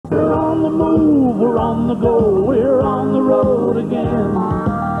move, we're on the go, we're on the road again.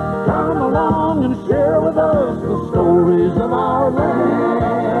 Come along and share with us the stories of our land.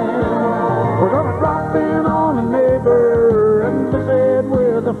 We're gonna drop in on a neighbor and visit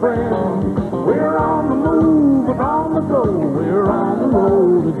with a friend. We're on the move, we're on the go, we're on the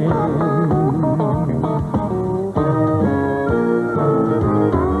road again.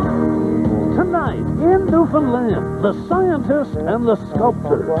 Tonight in Newfoundland, the scientist and the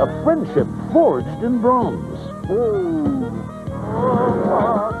sculptor, a friendship forged in bronze.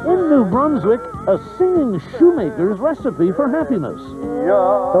 In New Brunswick, a singing shoemaker's recipe for happiness.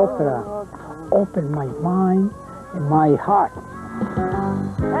 Opera, open my mind and my heart.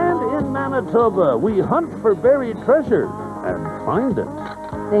 And in Manitoba, we hunt for buried treasure and find it.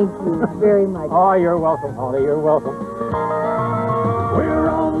 Thank you very much. Oh, you're welcome, Holly, you're welcome. We're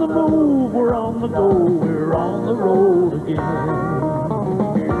on the move, we're on the go, we're on the road again.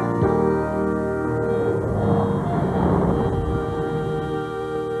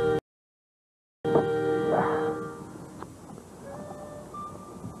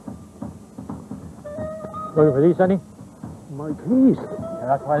 Looking for these, Sonny? My piece. Yeah,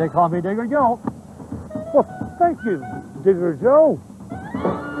 that's why they call me Digger Joe. Well, thank you, Digger Joe.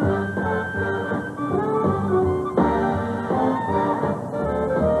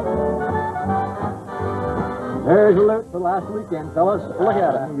 There's your loot for last weekend, fellas. Look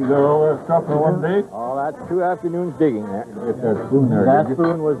at it. You got all that stuff for one day? Oh, that's 2 afternoons digging there. Get that spoon there. That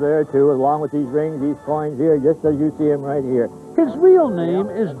spoon was there, too, along with these rings, these coins here, just as you see them right here. His real name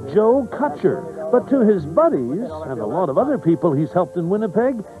is Joe Kutcher, but to his buddies and a lot of other people he's helped in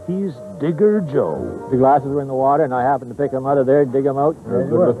Winnipeg, he's Digger Joe. The glasses were in the water, and I happened to pick them out of there, dig them out. That's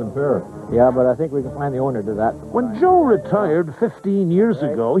good looking pair. Yeah, but I think we can find the owner to that. When Joe retired 15 years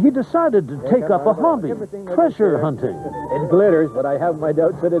ago, he decided to take up a hobby, treasure hunting. It glitters, but I have my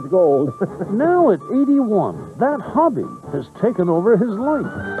doubts that it's gold. Now at 81, that hobby has taken over his life.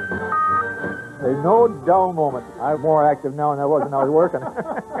 There's no dull moment. I'm more active now than I was when I was working.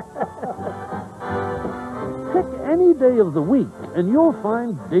 Pick any day of the week, and you'll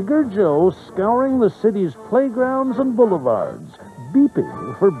find Digger Joe scouring the city's playgrounds and boulevards,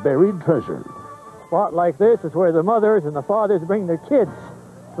 beeping for buried treasure. A spot like this is where the mothers and the fathers bring their kids.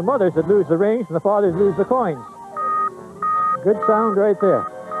 The mothers that lose the rings and the fathers lose the coins. Good sound right there.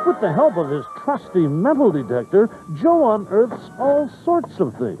 With the help of his trusty metal detector, Joe unearths all sorts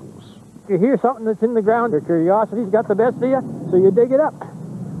of things. You hear something that's in the ground, your curiosity's got the best of you, so you dig it up.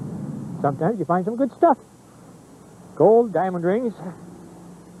 Sometimes you find some good stuff. Gold, diamond rings.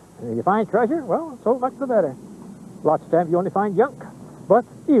 And if you find treasure, well, so much the better. Lots of times you only find junk. But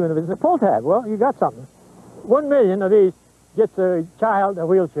even if it's a pull tab, well, you got something. 1 million of these gets a child a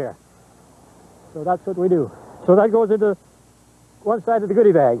wheelchair. So that's what we do. So that goes into one side of the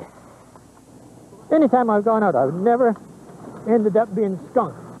goodie bag. Anytime I've gone out, I've never ended up being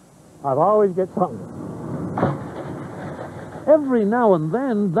skunked. I've always get something. Every now and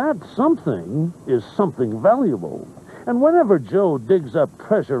then, that something is something valuable. And whenever Joe digs up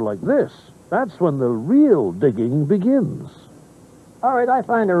treasure like this, that's when the real digging begins. All right, I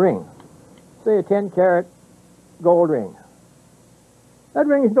find a ring. Say a 10-carat gold ring. That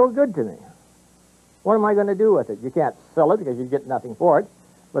ring is no good to me. What am I going to do with it? You can't sell it because you get nothing for it.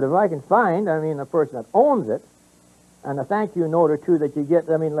 But if I can find, the person that owns it, and a thank you note or two that you get,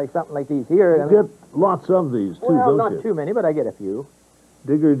 like something like these here. You get lots of these, too, well, don't you? not too many, but I get a few.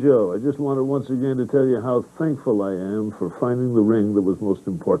 Digger Joe, I just wanted once again to tell you how thankful I am for finding the ring that was most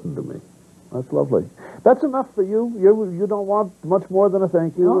important to me. That's lovely. That's enough for you? You don't want much more than a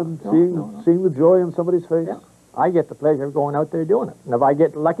thank you seeing the joy in somebody's face? Yeah. I get the pleasure of going out there doing it. And if I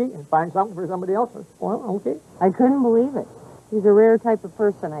get lucky and find something for somebody else, well, okay. I couldn't believe it. He's a rare type of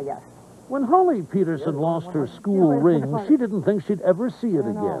person, I guess. When Holly Peterson lost her school ring, she didn't think she'd ever see it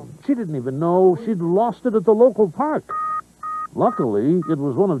again. She didn't even know she'd lost it at the local park. Luckily, it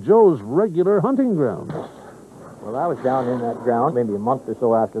was one of Joe's regular hunting grounds. Well, I was down in that ground maybe a month or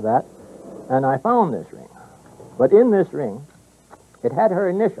so after that, and I found this ring. But in this ring, it had her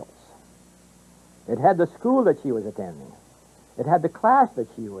initials. It had the school that she was attending. It had the class that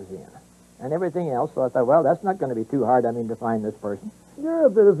she was in, and everything else. So I thought, well, that's not going to be too hard, to find this person. You're a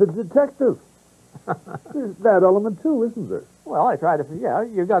bit of a detective. There's that element, too, isn't there? Well, I try to,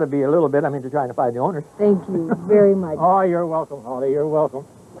 you've got to be a little bit, to trying to find the owners. Thank you very much. Oh, you're welcome, Holly, you're welcome.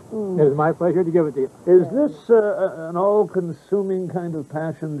 It was my pleasure to give it to you. Is this an all-consuming kind of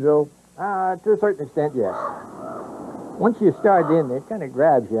passion, Joe? To a certain extent, yes. Once you start in, it kind of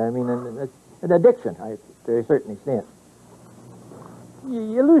grabs you. And it's an addiction, to a certain extent.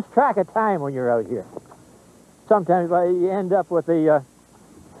 You lose track of time when you're out here. Sometimes you end up with a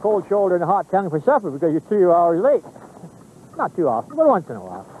cold shoulder and a hot tongue for supper because you're 3 hours late. Not too often, but once in a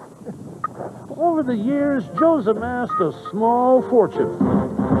while. Over the years, Joe's amassed a small fortune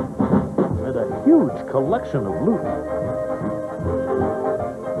and a huge collection of loot.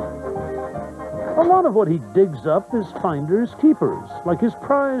 A lot of what he digs up is finders keepers, like his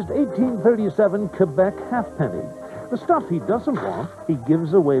prized 1837 Quebec halfpenny. The stuff he doesn't want, he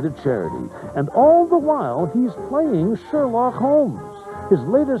gives away to charity. And all the while, he's playing Sherlock Holmes. His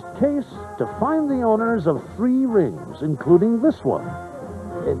latest case, to find the owners of 3 rings, including this one.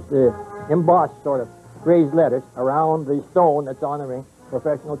 It's embossed sort of raised letters around the stone that's on the ring,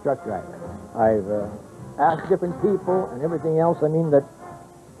 professional truck driver. I've asked different people and everything else,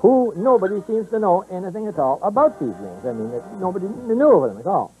 nobody seems to know anything at all about these rings. Nobody knew of them at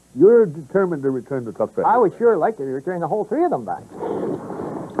all. You're determined to return the truck driver. I would sure like to return the whole 3 of them back.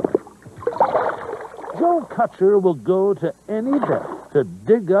 Joe Kutcher will go to any depth to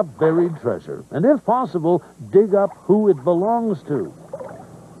dig up buried treasure, and if possible, dig up who it belongs to.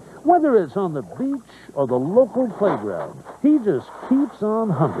 Whether it's on the beach or the local playground, he just keeps on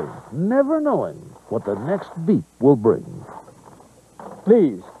hunting, never knowing what the next beat will bring.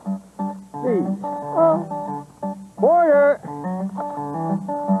 Please. Oh. Boyer!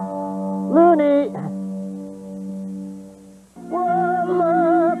 Looney!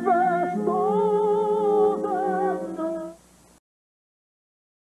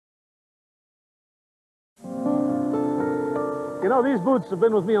 You know, these boots have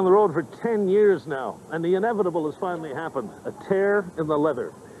been with me on the road for 10 years now, and the inevitable has finally happened, a tear in the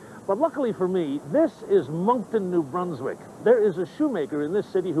leather. But luckily for me, this is Moncton, New Brunswick. There is a shoemaker in this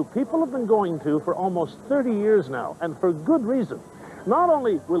city who people have been going to for almost 30 years now, and for good reason. Not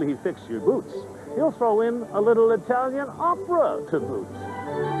only will he fix your boots, he'll throw in a little Italian opera to boot.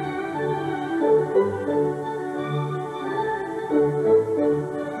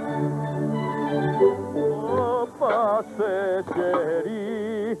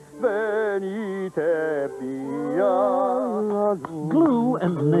 Glue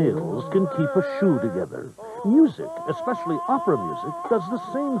and nails can keep a shoe together. Music, especially opera music, does the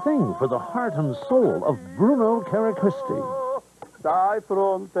same thing for the heart and soul of Bruno Caracrisти. Well,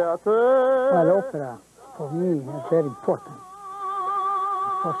 opera, for me, is very important.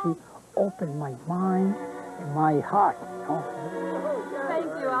 Because it opened my mind and my heart, you know. Thank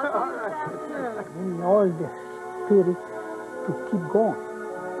you, Uncle. Give me all the spirit to keep going.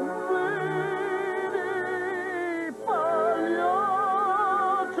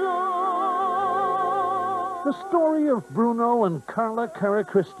 The story of Bruno and Carla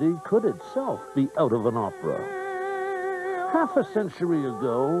Caracristi could itself be out of an opera. Half a century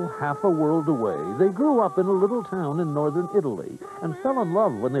ago, half a world away, they grew up in a little town in northern Italy and fell in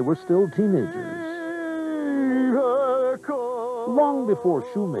love when they were still teenagers. Long before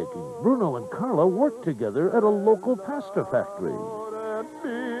shoemaking, Bruno and Carla worked together at a local pasta factory.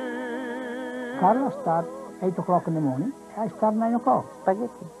 Carla starts 8 o'clock in the morning. I start 9 o'clock.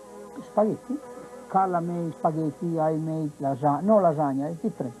 Spaghetti. Carla made spaghetti, I made lasagna. No lasagna, it's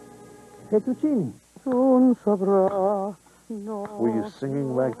different. Fettuccine. Were you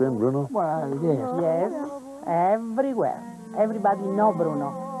singing back then, Bruno? Well, yes. Yes, everywhere. Everybody know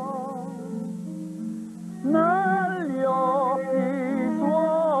Bruno.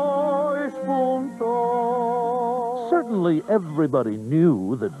 Certainly everybody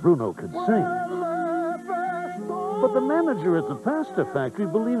knew that Bruno could sing. But the manager at the pasta factory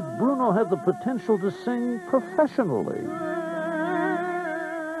believed Bruno had the potential to sing professionally.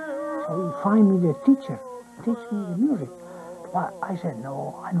 So he find me the teacher, teach me the music. But I said,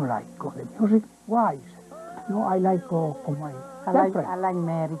 no, I don't like the music. Why? He said, no, I like for my girlfriend. I like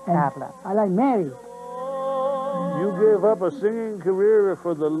Mary, And Carla. I like Mary. You gave up a singing career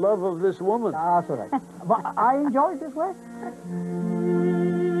for the love of this woman. That's all right. But I enjoy it this way.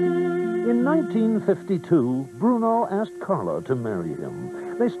 In 1952, Bruno asked Carla to marry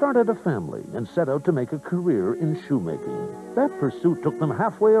him. They started a family and set out to make a career in shoemaking. That pursuit took them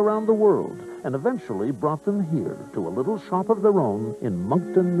halfway around the world and eventually brought them here to a little shop of their own in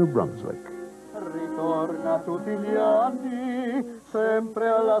Moncton, New Brunswick.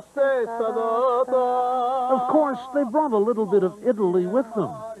 Of course, they brought a little bit of Italy with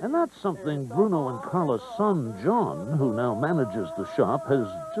them, and that's something Bruno and Carla's son, John, who now manages the shop, has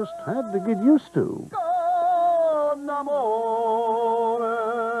just had to get used to.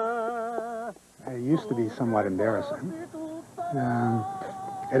 It used to be somewhat embarrassing.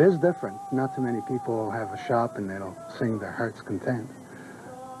 It is different. Not too many people have a shop and they'll sing their heart's content.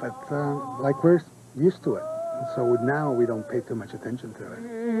 But like we're used to it. So now we don't pay too much attention to it.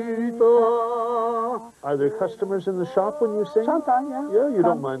 Are there customers in the shop when you sing? Sometimes, yeah. Yeah, you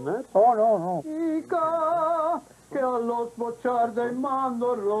don't mind that? Oh, no. Che allo sbocciar del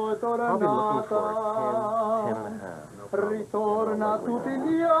mandorlo è tornata. Ritorna tutti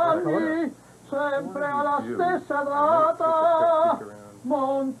gli anni, sempre alla stessa data.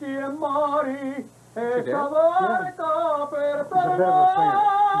 Monti e mari, e savarca per tornare.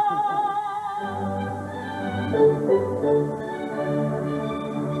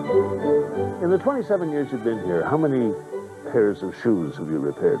 In the 27 years you've been here, how many pairs of shoes have you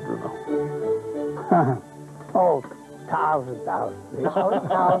repaired, Bruno? Oh, thousand. Yeah,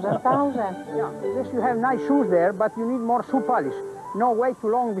 yes, you have nice shoes there, but you need more shoe polish. No wait too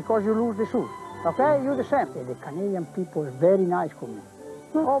long because you lose the shoes. Okay, you the same. The Canadian people is very nice to me.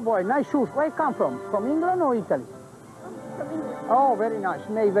 Oh boy, nice shoes. Where you come from? From England or Italy? Oh, very nice.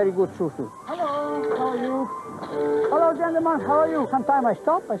 Made very good shoes too. Hello, how are you? Hello, gentlemen, how are you? Sometimes I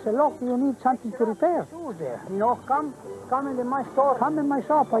stop, I say, look, you need something to repair. Shoes there. You know, come in my store. Come in my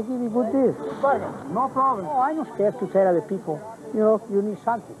shop, I give you good deals. No problem. Oh, I'm not scared to tell other people, you know, you need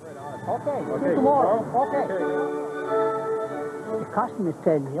something. Okay, see you tomorrow. Okay. The customers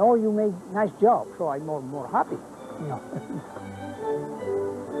tell me, oh, you make nice job, so I'm more happy, you know.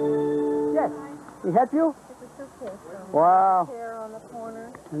 Yes, we help you? Wow. Here on the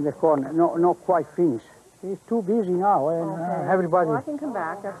corner. In the corner, no, not quite finished. He's too busy now, and everybody. Well, I can come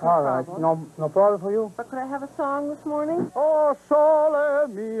back. That's no All right, problem. no problem for you. But could I have a song this morning? Oh, sole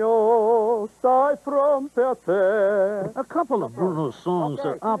mio, stai fronte a te. A couple of Bruno's songs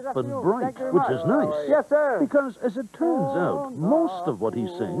Okay, are up that's and you. bright, Thank you very which much. is nice. Yes, sir. Because, as it turns out, most of what he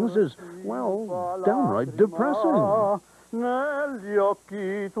sings is, well, downright depressing. Negli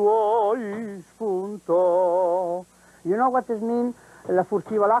occhi tuoi spuntò. You know what this means? La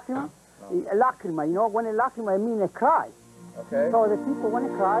furtiva lacrima? Lacrima, you know, when a lacrima, it means a cry. Okay. So the people, when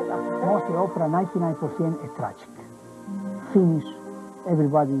they cry, most of the opera, 99% is tragic. Finish,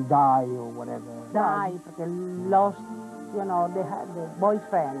 everybody die or whatever. Die, because lost, you know, they had the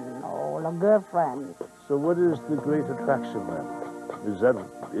boyfriend or the girlfriend. So what is the great attraction then? Is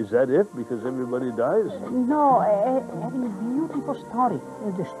that it? Because everybody dies? No, having a beautiful story.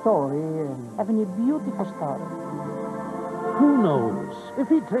 The story. Having a beautiful story. Who knows? If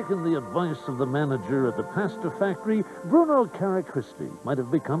he'd taken the advice of the manager at the pasta factory, Bruno Caracristi might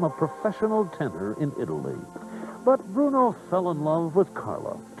have become a professional tenor in Italy. But Bruno fell in love with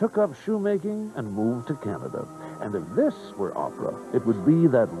Carla, took up shoemaking, and moved to Canada. And if this were opera, it would be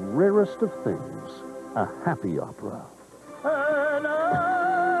that rarest of things, a happy opera.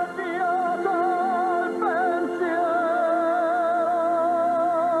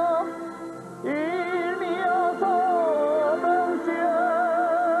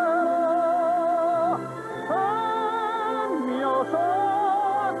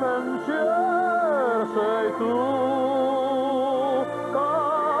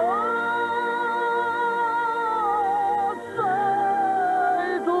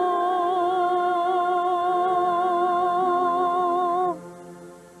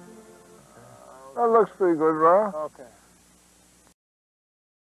 That looks pretty good, Ron. Okay.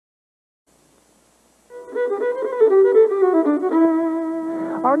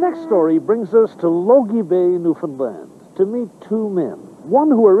 Our next story brings us to Logie Bay, Newfoundland, to meet two men. One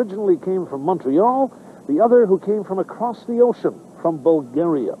who originally came from Montreal, the other who came from across the ocean, from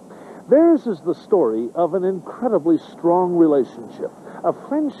Bulgaria. Theirs is the story of an incredibly strong relationship, a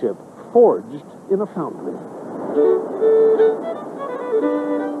friendship forged in a foundry.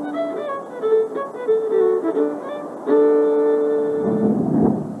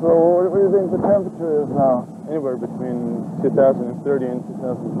 So what do you think the temperature is now? Anywhere between 2030 and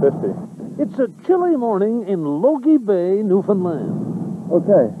 2050. It's a chilly morning in Logie Bay, Newfoundland.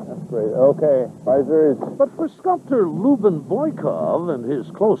 Okay, that's great. Okay, visor is... But for sculptor Lubin Boykov and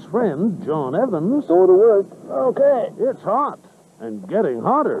his close friend, John Evans, Go to work. okay, it's hot and getting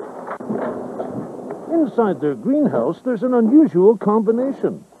hotter. Inside their greenhouse, there's an unusual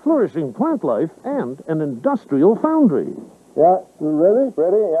combination, flourishing plant life and an industrial foundry. Yeah, you ready?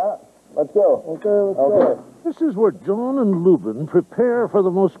 Ready, yeah. Let's go. Okay, let's go. This is where John and Lubin prepare for the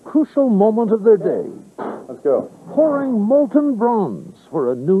most crucial moment of their day, Let's go. pouring molten bronze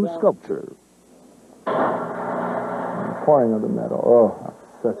for a new sculpture. Pouring of the metal. Oh,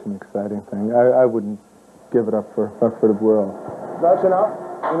 that's such an exciting thing. I wouldn't give it up for the world. That's enough?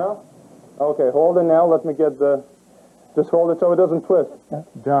 Enough? Okay, hold it now. Let me get the... Just hold it so it doesn't twist.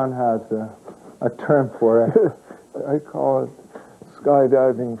 John has a term for it. I call it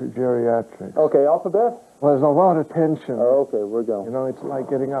skydiving for geriatrics. Okay, alphabet? Well, there's a lot of tension. Okay, we're going. You know, it's like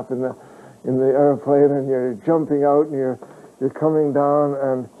getting up in the airplane and you're jumping out and you're coming down,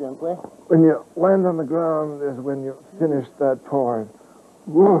 and Gently. when you land on the ground is when you finish that pour.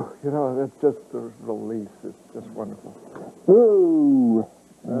 Whoa, you know, it's just the release. It's just wonderful. Woo!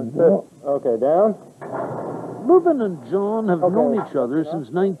 That's it. Okay, down. Lubin and John have known each other since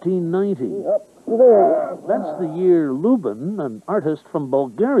 1990. There. That's the year Lubin, an artist from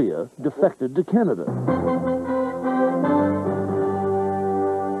Bulgaria, defected to Canada.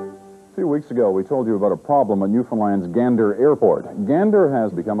 A few weeks ago, we told you about a problem at Newfoundland's Gander Airport. Gander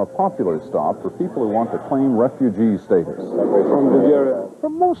has become a popular stop for people who want to claim refugee status. From Bulgaria. For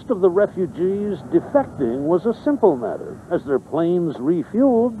most of the refugees, defecting was a simple matter. As their planes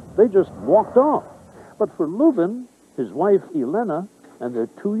refueled, they just walked off. But for Lubin, his wife Elena, and their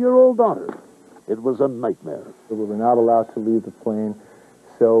 2-year-old daughter, it was a nightmare. We were not allowed to leave the plane,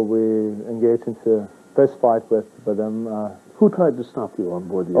 so we engaged into a fist fight with them. Who tried to stop you on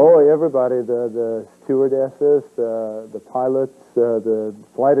board the Oh, everybody, the stewardesses, the pilots, the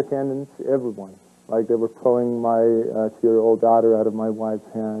flight attendants, everyone. Like they were pulling my 2-year-old daughter out of my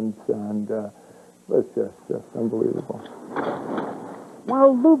wife's hands, and it was just unbelievable.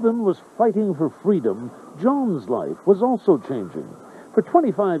 While Lubin was fighting for freedom, John's life was also changing. For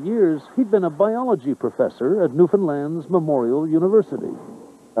 25 years, he'd been a biology professor at Newfoundland's Memorial University.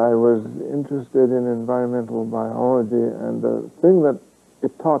 I was interested in environmental biology, and the thing that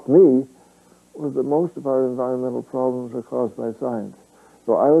it taught me was that most of our environmental problems are caused by science.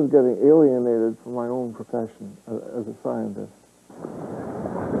 So I was getting alienated from my own profession as a scientist.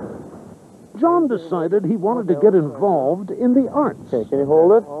 John decided he wanted to get involved in the arts. Okay, can you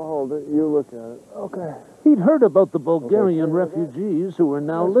hold it? I'll hold it. You look at it. Okay. He'd heard about the Bulgarian refugees who were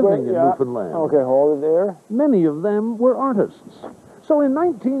now living in Newfoundland. Okay, hold it there. Many of them were artists. So in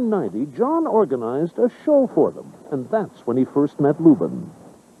 1990, John organized a show for them, and that's when he first met Lubin.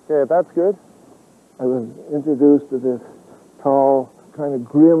 Okay, that's good. I was introduced to this tall, kind of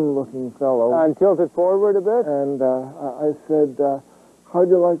grim-looking fellow. And tilt it forward a bit. And I said, how'd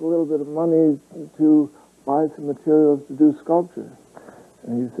you like a little bit of money to buy some materials to do sculpture?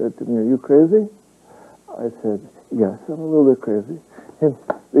 And he said to me, are you crazy? I said, yes, I'm a little bit crazy. And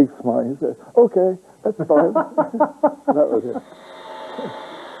big smile. He said, okay, that's fine. That was it.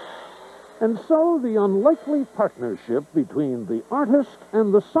 And so the unlikely partnership between the artist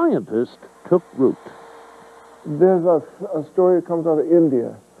and the scientist took root. There's a story that comes out of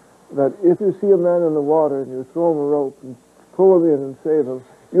India that if you see a man in the water and you throw him a rope and pull him in and save him,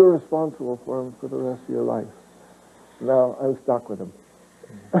 you're responsible for him for the rest of your life. Now, I'm stuck with him.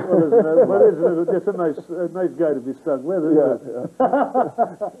 It's a nice guy to be stuck with, isn't it?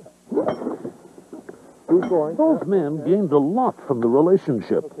 Who's going? Both men gained a lot from the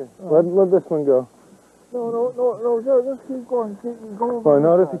relationship. Okay. Let this one go. No, just keep going. Keep going. Well,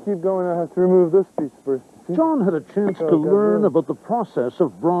 notice you keep going, I have to remove this piece first. See? John had a chance to learn about the process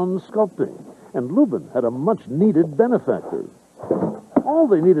of bronze sculpting, and Lubin had a much-needed benefactor. All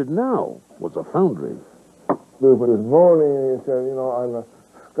they needed now was a foundry. Lubin was moaning, and he said, you know, I'm a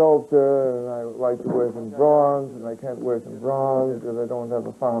sculptor, and I like to work in bronze, and I can't work in bronze because I don't have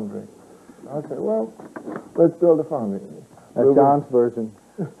a foundry. I said, well, let's build a foundry. That's John's version.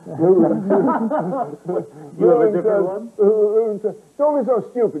 You have a different one? Don't be so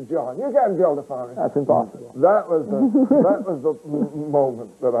stupid, John. You can't build a foundry. That's impossible. That was the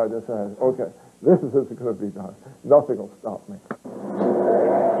moment that I decided, okay, this is going to be done. Nothing will stop me.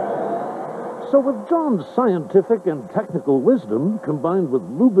 So with John's scientific and technical wisdom, combined with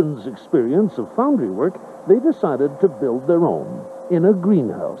Lubin's experience of foundry work, they decided to build their own in a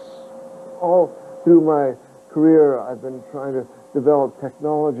greenhouse. All through my career, I've been trying to develop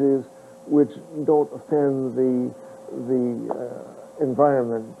technologies which don't offend the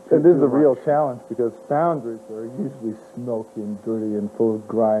environment. It is a real challenge because foundries are usually smoky and dirty and full of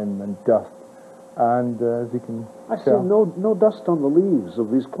grime and dust. And as you can see no dust on the leaves of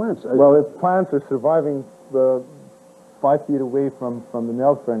these plants. Well, if plants are surviving 5 feet away from the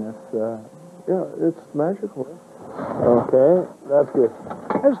melt furnace, yeah, it's magical. Okay, that's good.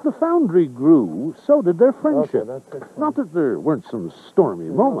 As the foundry grew, so did their friendship. Okay, that's Not that there weren't some stormy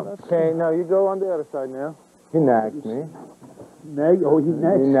moments. Okay, now you go on the other side now. He nagged me. Nag? Oh, he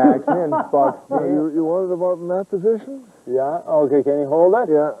nags. He nagged me and boxed me. You wanted about in that position? Yeah, okay, can you hold it?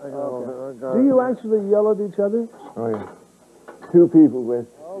 Yeah, I can hold it. Do you actually yell at each other? Oh, yeah. Two people with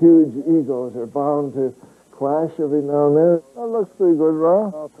huge egos are bound to clash every now and then. That looks pretty good, Ra.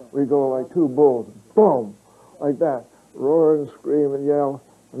 Okay. We go like two bulls. Boom! Like that. Roar and scream and yell.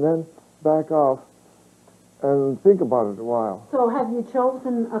 And then back off and think about it a while. So have you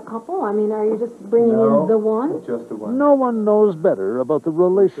chosen a couple? I mean, are you just bringing in the one? Just the one. No one knows better about the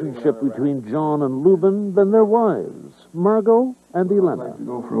relationship between John and Lubin than their wives. Margot and I'd Elena. like to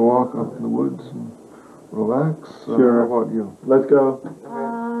go for a walk up in the woods and relax. Sure. How about you? Let's go.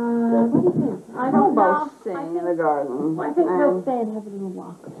 What do you think? I We'll don't know. both sing in the garden. I think we'll stay and have a little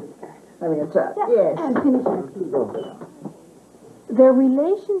walk. Having a chat. Yeah, Yes. and finish our tea. Their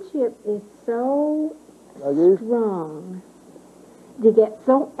relationship is so strong. They get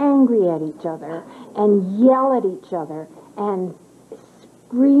so angry at each other and yell at each other and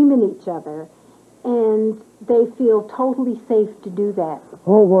scream at each other, and they feel totally safe to do that.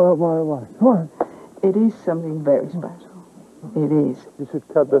 Oh, why? Come on. It is something very special. It is. You should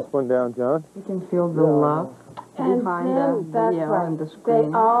cut this one down, John. You can feel the love And behind then, the that's yell right. and the They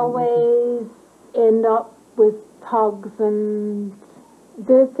scream. always end up with hugs, and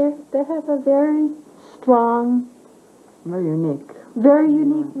they have a very strong, Very unique. very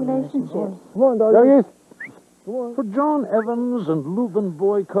unique relationship. Come on, doggies. For John Evans and Leuven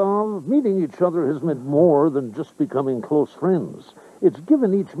Boykov, meeting each other has meant more than just becoming close friends. It's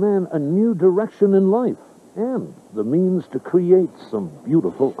given each man a new direction in life and the means to create some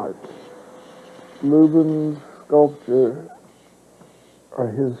beautiful art. Leuven's sculpture are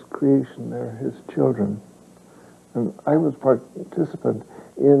his creation. They're his children. And I was participant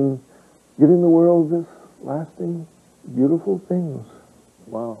in giving the world this lasting, beautiful things.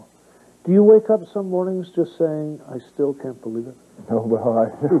 Wow. Do you wake up some mornings just saying, I still can't believe it? Oh, well,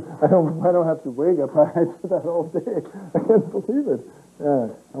 I don't have to wake up. I do that all day. I can't believe it. Yeah,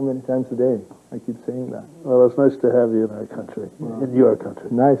 how many times a day? I keep saying that. Well, it's nice to have you in our country, in your country.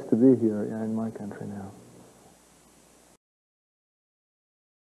 Nice to be here, yeah, in my country now.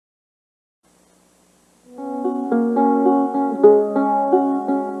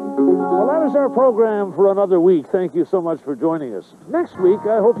 Well, that is our program for another week. Thank you so much for joining us. Next week,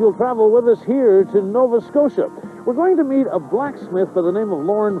 I hope you'll travel with us here to Nova Scotia. We're going to meet a blacksmith by the name of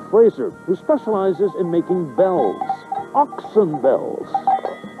Lauren Fraser, who specializes in making bells, oxen bells.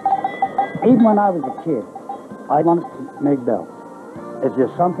 Even when I was a kid, I wanted to make bells. It's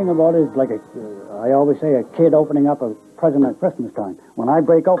just something about it. It's like I always say, a kid opening up a present at Christmas time. When I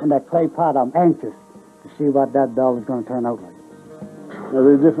break open that clay pot, I'm anxious to see what that bell is going to turn out like. Are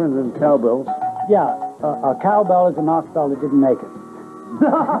they different than cowbells? Yeah, a cowbell is an ox bell that didn't make it.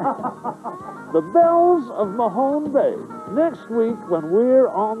 The Bells of Mahone Bay, next week when we're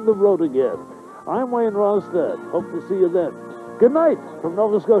on the road again. I'm Wayne Rosstead. Hope to see you then. Good night from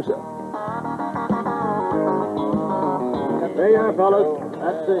Nova Scotia. There you are, fellas.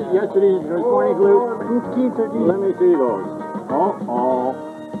 That's yesterday's recording glue. Let me see those. Oh.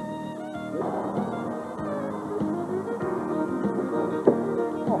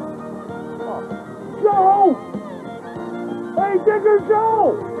 Joe! Hey, Digger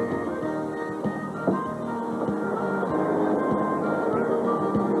Joe!